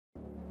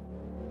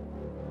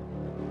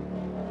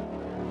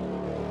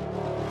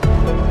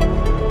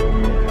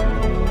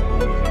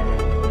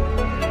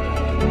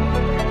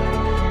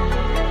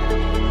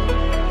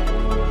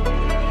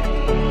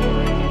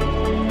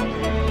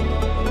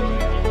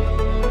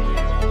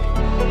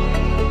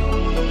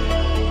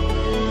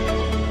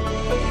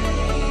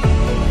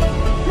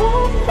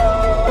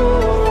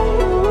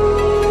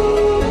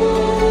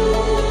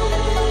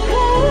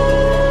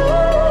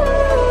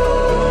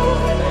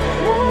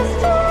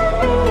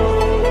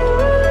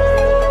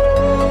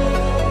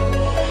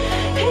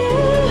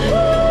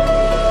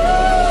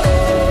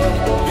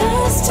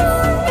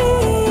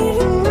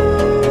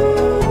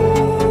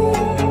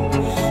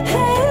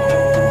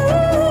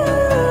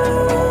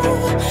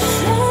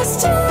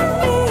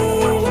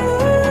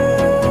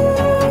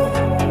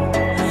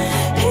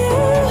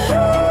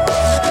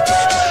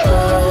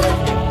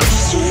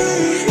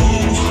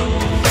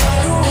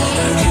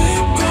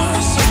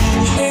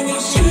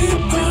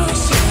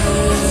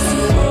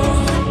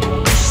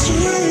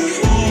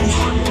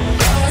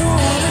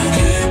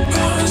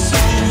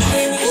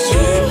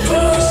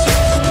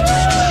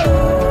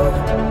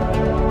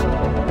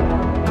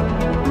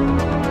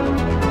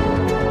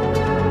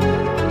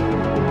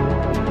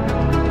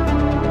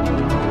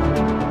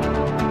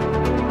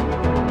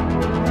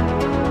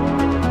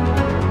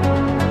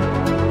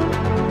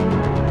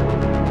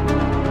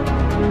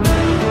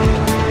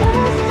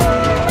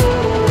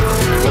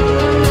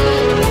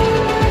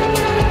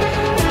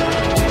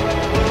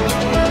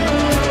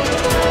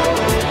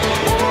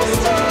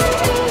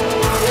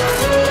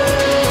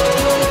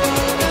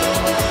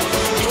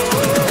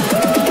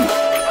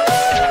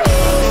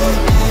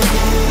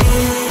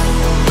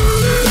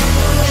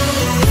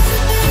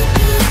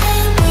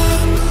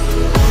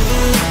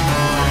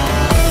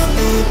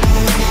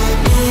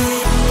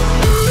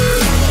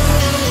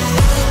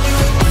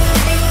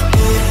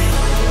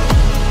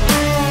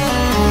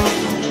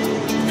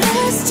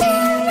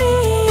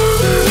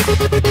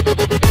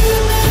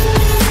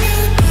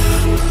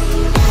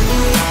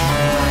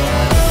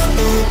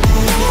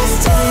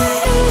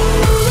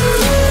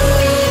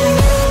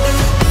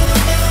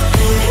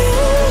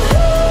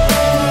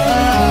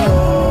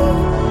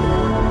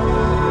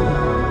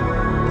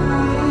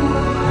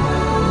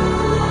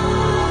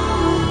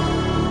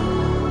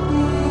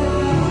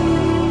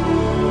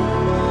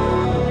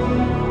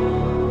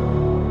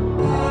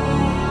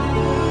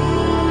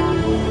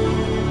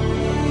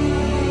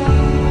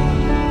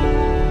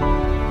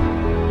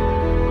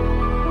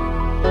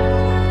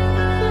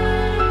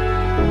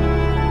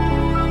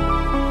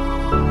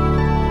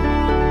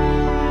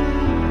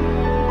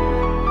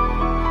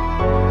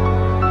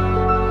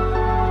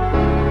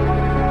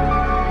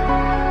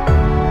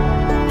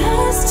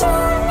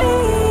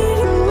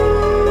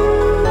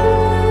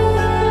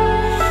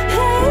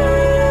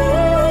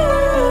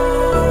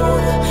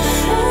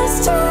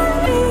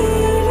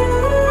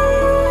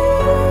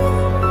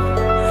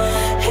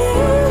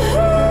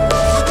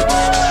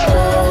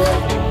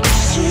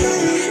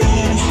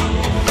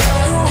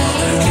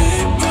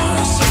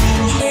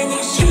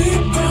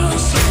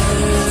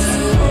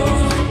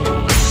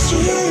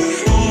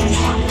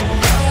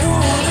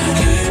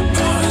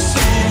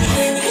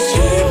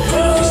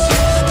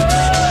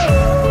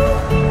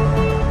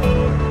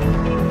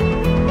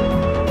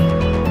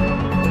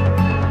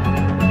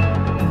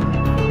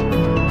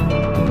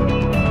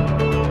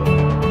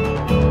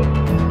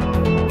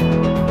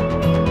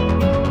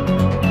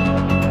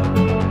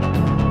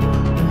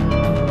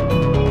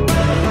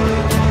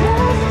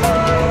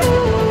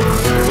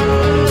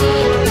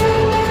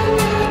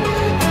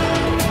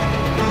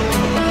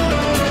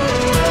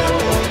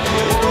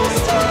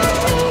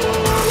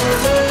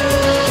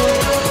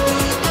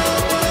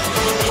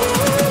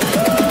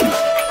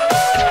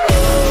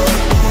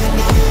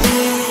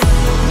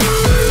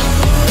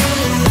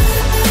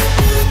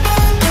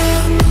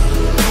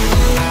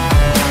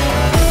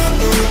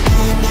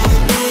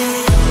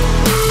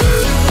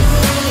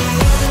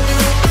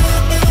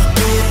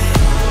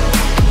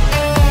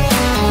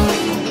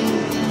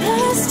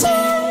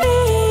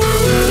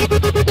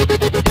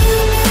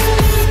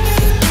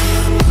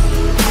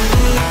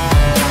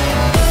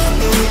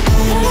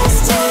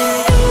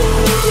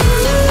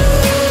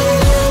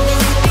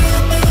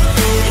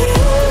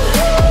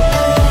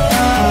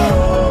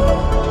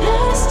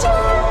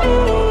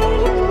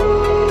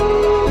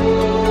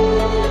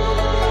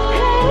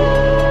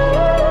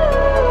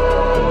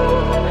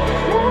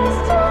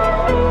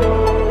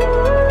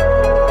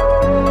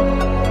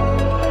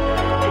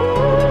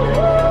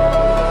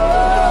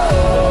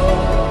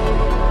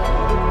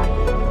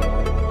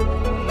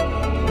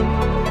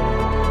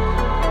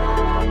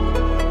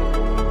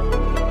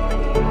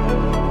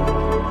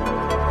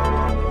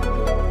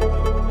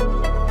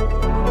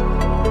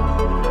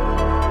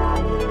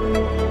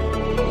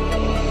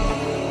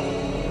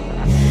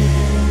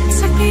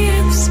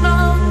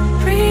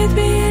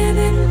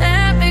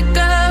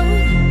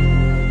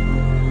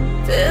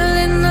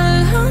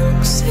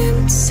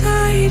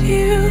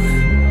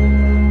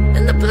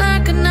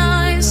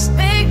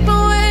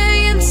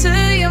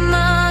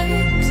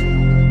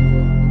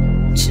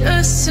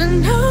to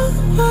know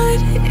what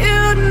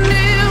you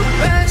knew.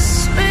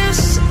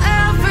 Restless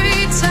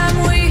every time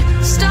we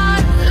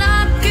start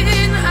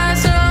locking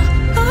eyes.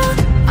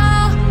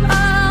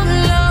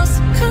 Lost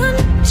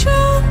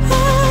control.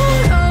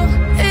 Oh,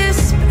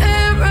 it's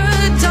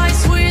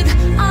paradise with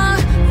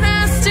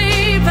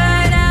honesty,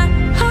 but I'm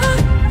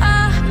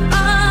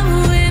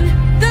in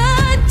the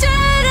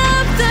dead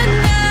of the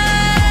night.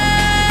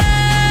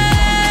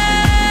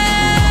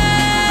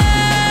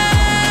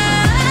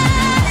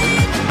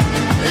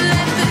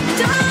 Let the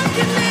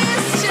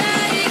darkness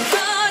take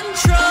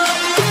control.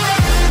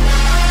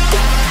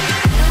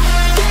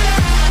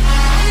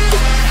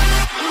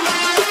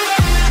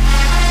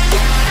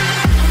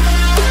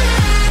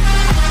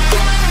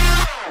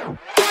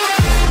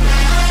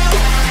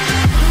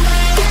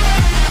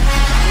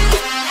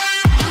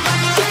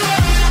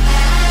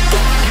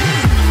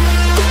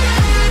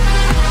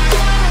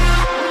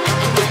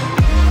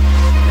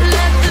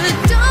 Let the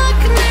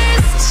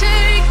darkness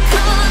take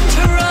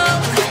control.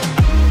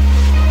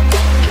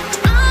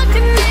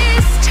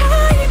 Darkness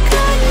take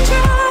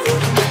control.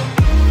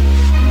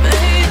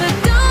 May the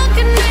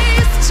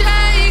darkness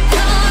take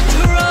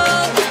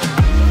control.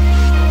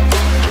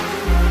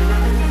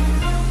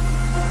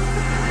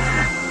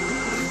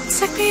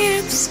 Take me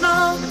in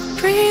slow,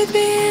 breathe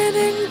me in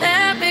and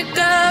let me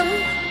go.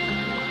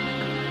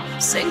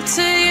 Sink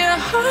to your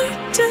heart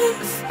to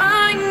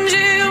find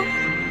you.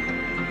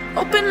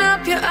 Open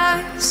up your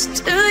eyes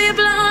till you're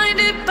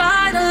blinded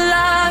by the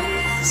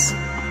lies,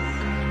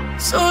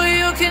 so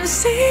you can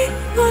see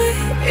what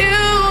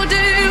you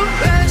do.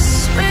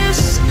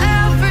 Restless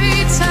every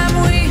time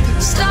we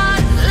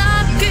start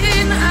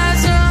locking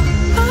eyes.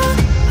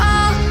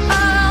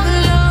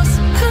 Lost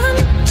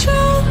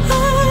control.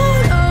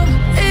 Oh,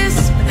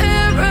 it's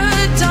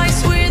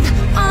paradise with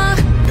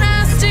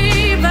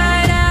honesty,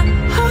 but I'm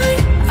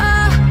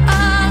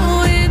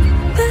in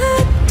the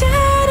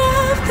dead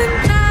of the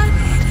night.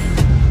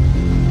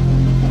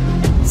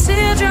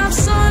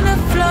 Teardrops on the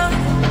floor.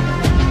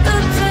 The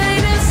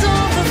pain is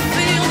over.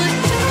 Feel the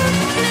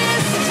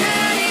darkness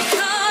take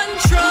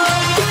control.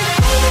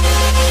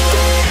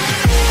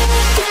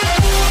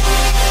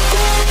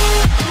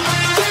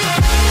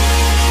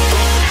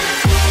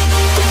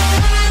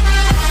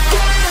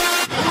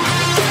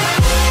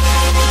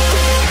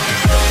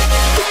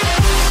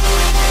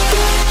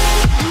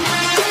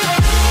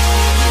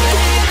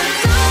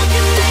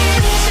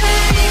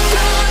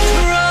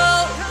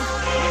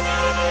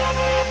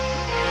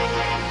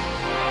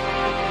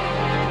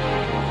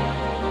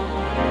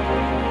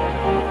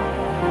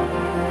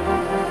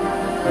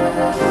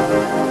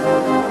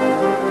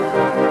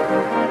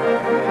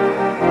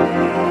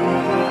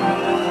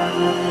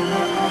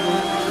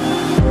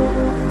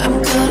 I'm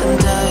cutting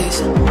dice.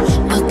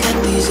 Look at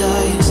these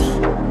eyes.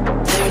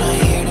 They're not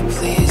here to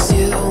please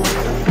you.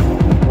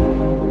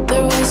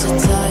 There was a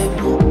time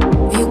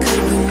you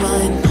could be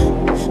mine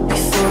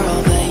before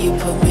all that you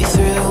put me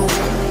through.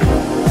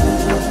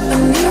 I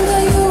knew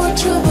that you were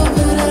trouble,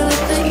 but I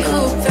let that you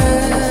were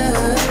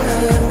bad.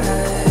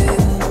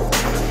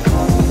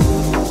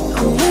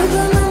 I'm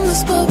living in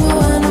this bubble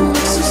and it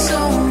makes you so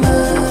mad.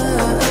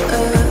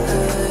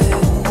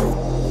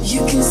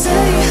 You can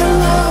say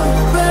hello,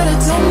 but I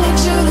don't need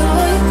you to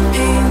like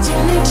me.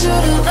 Don't need you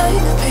to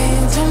like me.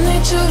 Don't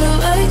need you to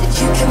like.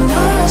 You can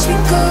watch me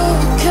go,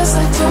 'cause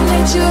I don't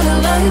need you to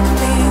like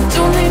me.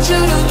 Don't need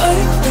you to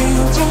like me.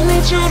 Don't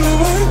need you to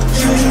like.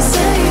 You can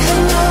say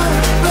hello,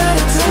 but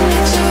I don't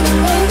need you to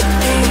like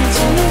me.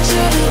 Don't need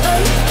you to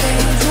like me.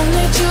 Don't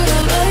need you to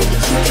like.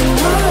 You can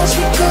watch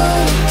me go,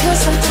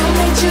 'cause I don't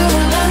need you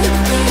to like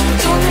me.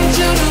 Don't need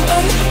you to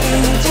like me.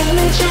 Don't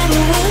need you to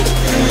like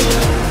me.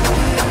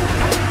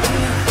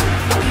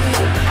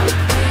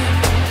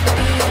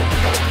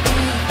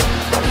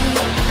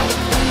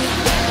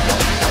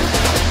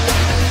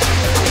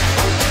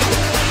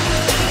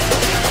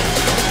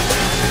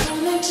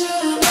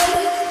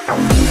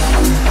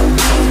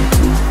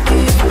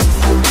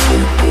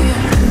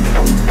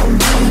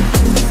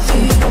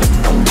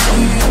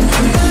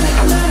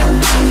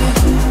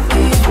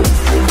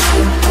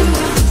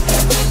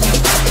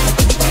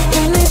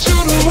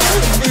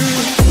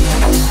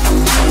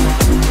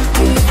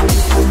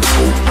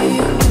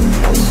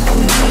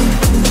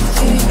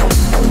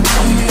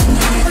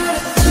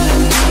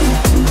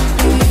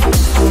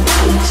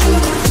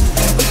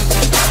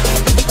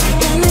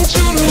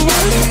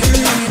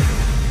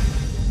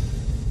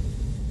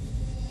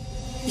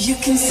 You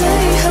can say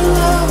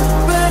hello,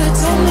 but I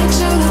don't need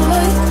you to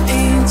like me.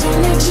 Don't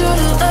need you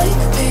to like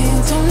me.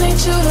 Don't need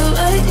you to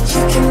like.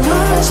 You can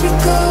watch me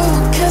go,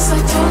 'cause I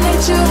don't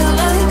need you to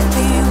like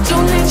me.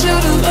 Don't need you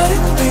to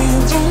like me.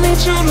 Don't need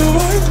you to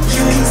like.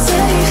 You can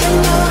say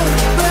hello,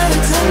 but I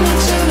don't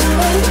need you to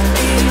like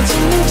me.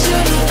 Don't need you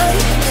to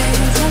like me.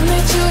 Don't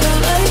need you to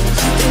like.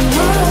 You can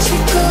watch me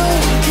go,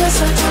 'cause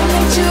I don't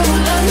need you to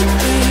like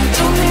me.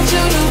 Don't need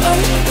you to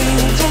like me.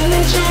 Don't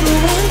need you to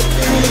like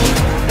me.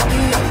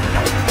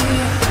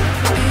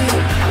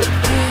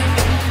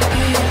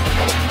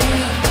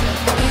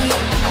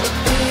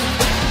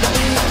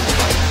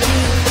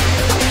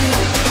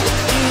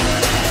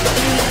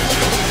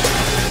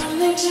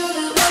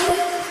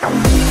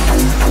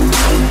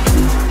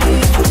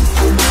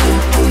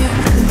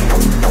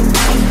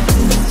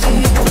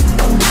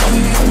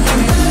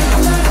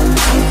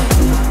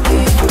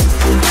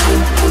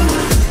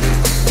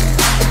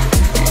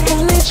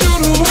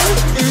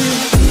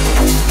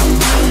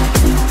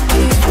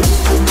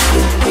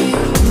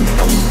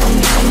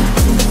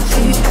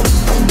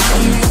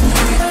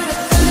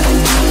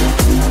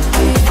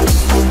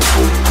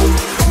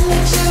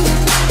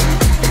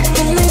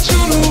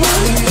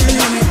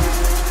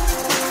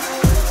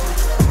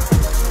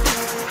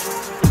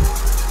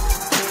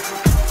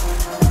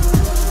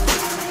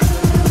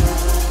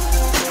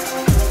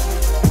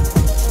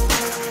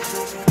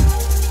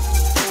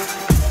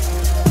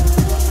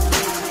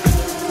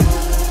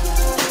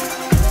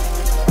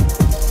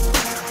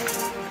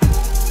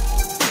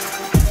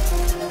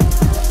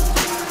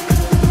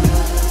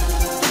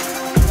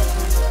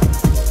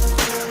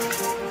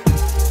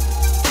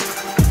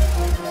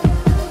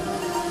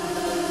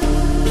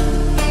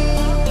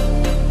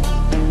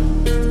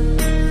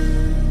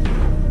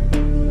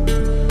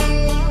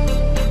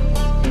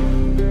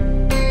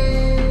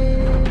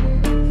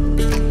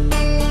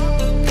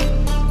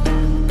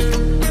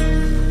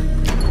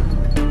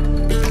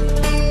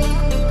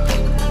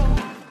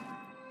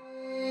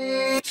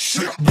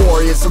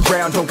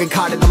 underground, don't get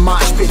caught in the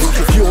mosh pit.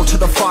 Fuel to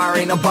the fire,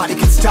 ain't nobody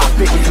can stop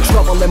it.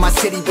 Trouble in my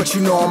city, but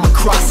you know I'm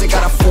across it.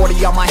 Got a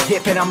 40 on my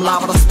hip and I'm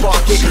liable to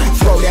spark it.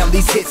 Throw down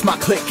these hits, my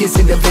click is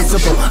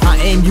indivisible. I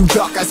aim, you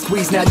duck, I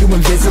squeeze, now you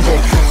invisible.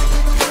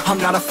 I'm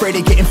not afraid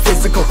of getting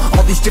physical.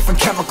 All these different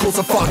chemicals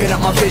are fogging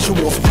up my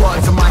visuals.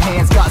 Bloods on my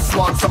hands, got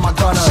slugs on my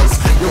gunners.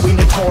 Yo, we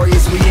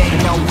notorious, we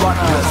ain't no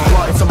runners.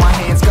 Bloods on my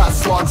hands, got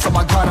slugs on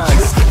my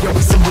gunners. Yo,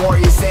 we some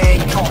warriors, they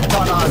ain't called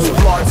gunners.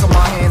 Bloods on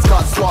my hands,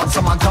 got slugs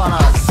on my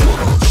gunners.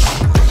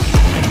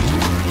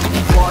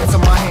 Bloods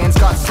on my hands,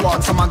 got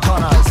slugs on my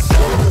gunners.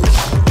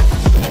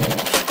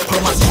 Put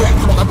on my strap,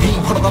 put on the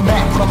beam, put on the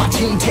map, put on my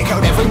team. Take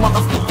out every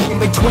motherfucker in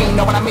between,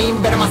 know what I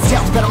mean? Better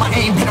myself, better my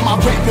aim, better my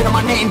rap, better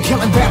my name.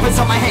 Killing rappers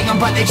on my hang on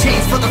by their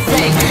chains for the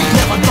fame.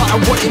 Never thought I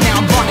would it, now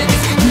I'm running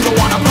this. You don't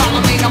wanna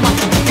follow me, I'm up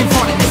in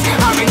front of this.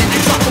 I ran in the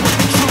jungle with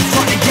the truth,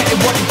 trying to get it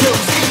what it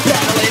does.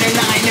 Battling and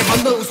I ain't never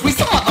lose, we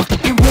some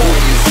motherfucking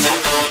warriors.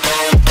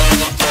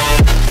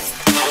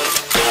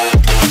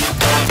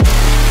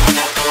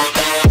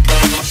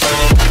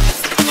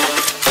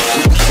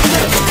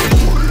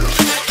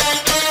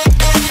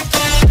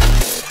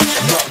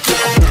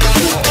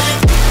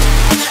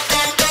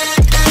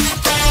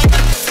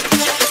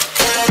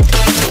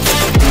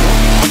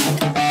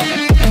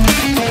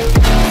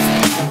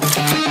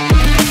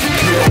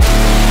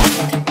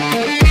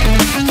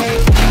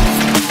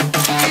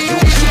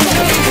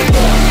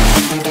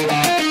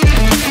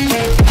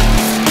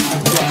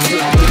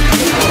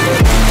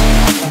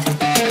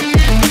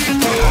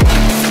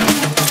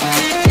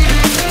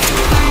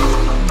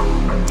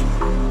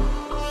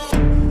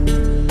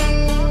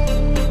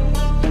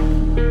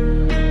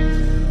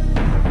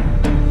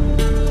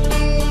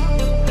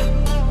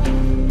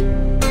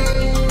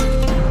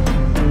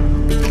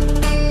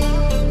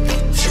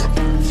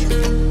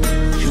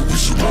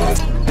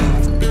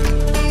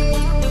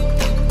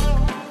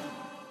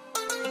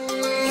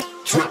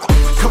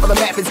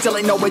 Still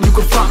ain't know where you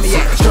can find me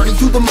at. Journey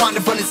through the mind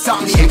of an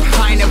insomniac.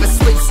 I ain't never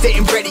sleep,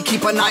 staying ready.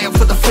 Keep an eye out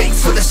for the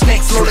fakes, for the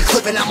snakes. Load a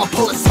clip and I'ma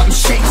pull it, something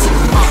shakes.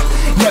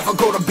 Never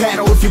go to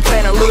battle if you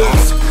plan to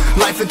lose.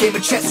 Life a game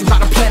of chess, you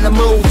gotta plan the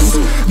moves.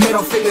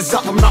 Middle fingers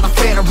up, I'm not a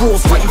fan of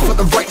rules. Fighting for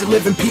the right to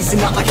live in peace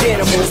and not like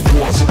animals.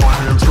 Bloods in my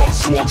hands, got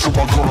slugs in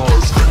my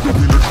gunners. You'll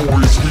be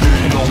notorious, we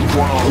ain't no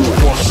runners.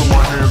 Bloods in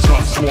my hands,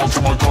 got slugs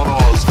in my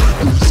gunners.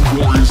 These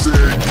warriors, they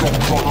ain't no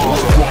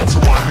gunners. Bloods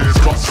in my hands,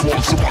 got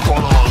slugs in my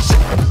gunners.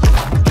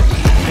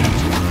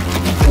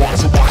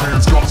 Bloods in my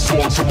hands, got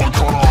slugs in my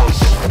gunners.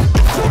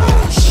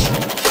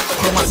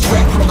 Put on my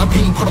strap, put on the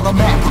beam, put on the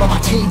map, put on my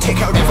team.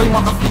 Take out every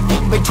motherfucker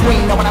in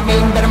between, know what I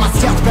mean? Better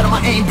myself, better my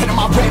aim, better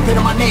my rap,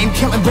 better my name.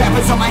 Killing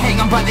rappers on my hang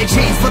on by their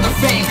chains for the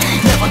fame.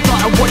 Never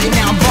thought I would